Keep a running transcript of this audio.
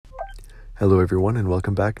Hello everyone and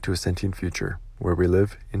welcome back to A Sentient Future, where we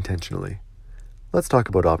live intentionally. Let's talk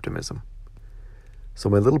about optimism. So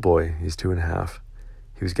my little boy, he's 2.5,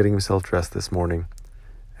 he was getting himself dressed this morning,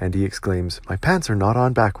 and he exclaims, "My pants are not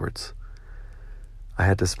on backwards." I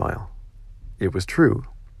had to smile. It was true.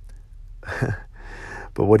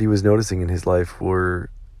 But what he was noticing in his life were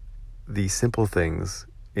the simple things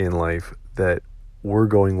in life that were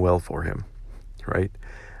going well for him, right?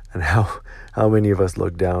 And how many of us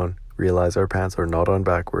look down, realize our pants are not on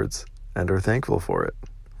backwards, and are thankful for it,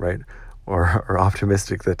 right? Or are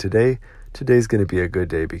optimistic that today's going to be a good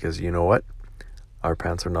day because you know what? Our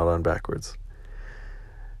pants are not on backwards.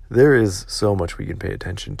 There is so much we can pay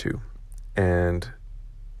attention to, and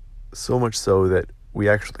so much so that we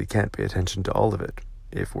actually can't pay attention to all of it.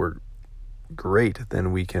 If we're great,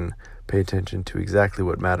 then we can pay attention to exactly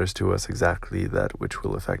what matters to us, exactly that which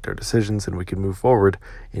will affect our decisions, and we can move forward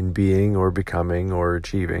in being or becoming or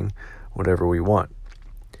achieving whatever we want.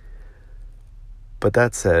 But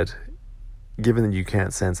that said, given that you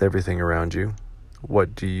can't sense everything around you,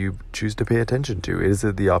 what do you choose to pay attention to? Is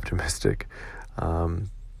it the optimistic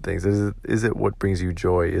things? Is it what brings you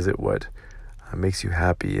joy? Is it what makes you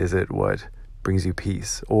happy? Is it what brings you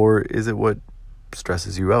peace? Or is it what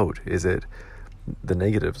stresses you out? Is it the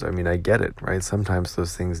negatives? I mean, I get it, right? Sometimes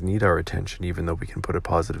those things need our attention, even though we can put a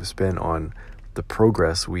positive spin on the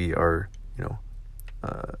progress we are,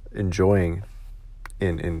 enjoying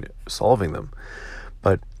in solving them.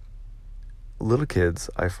 But little kids,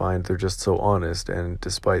 I find they're just so honest, and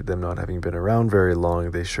despite them not having been around very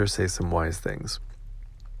long, they sure say some wise things.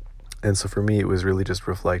 And so for me, it was really just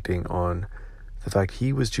reflecting on the fact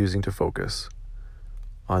he was choosing to focus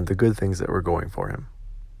on the good things that were going for him.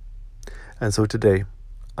 And so today,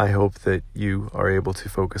 I hope that you are able to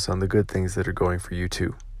focus on the good things that are going for you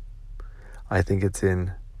too. I think it's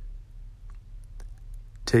in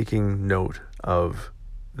taking note of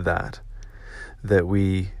that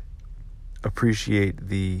we appreciate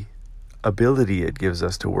the ability it gives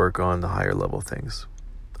us to work on the higher level things,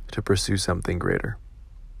 to pursue something greater.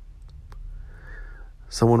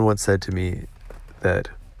 Someone once said to me that,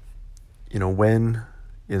 when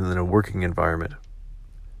in a working environment,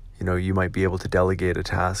 you might be able to delegate a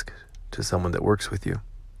task to someone that works with you.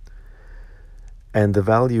 And the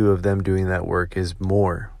value of them doing that work is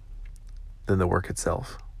more than the work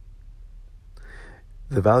itself.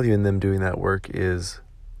 The value in them doing that work is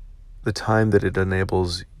the time that it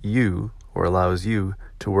enables you or allows you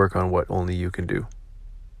to work on what only you can do.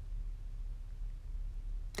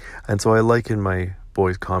 And so I liken my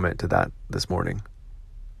boy's comment to that this morning.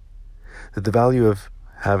 That the value of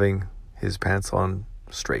having his pants on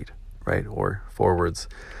straight, right, or forwards,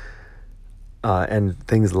 and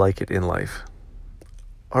things like it in life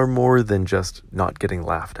are more than just not getting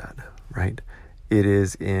laughed at, right? It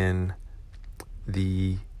is in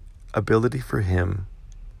the ability for him,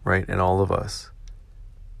 right, and all of us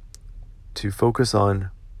to focus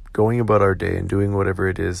on going about our day and doing whatever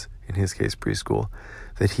it is, in his case preschool,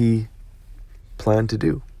 that he planned to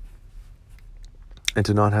do, and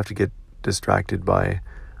to not have to get distracted by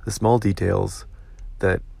the small details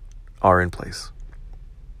that are in place.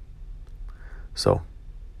 So,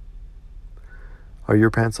 are your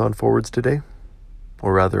pants on forwards today?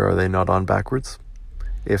 Or rather, are they not on backwards?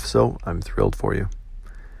 If so, I'm thrilled for you.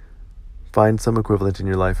 Find some equivalent in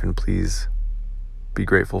your life and please be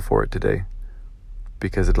grateful for it today,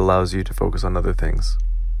 because it allows you to focus on other things.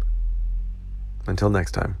 Until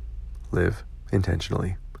next time, live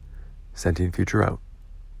intentionally. Sentient Future out.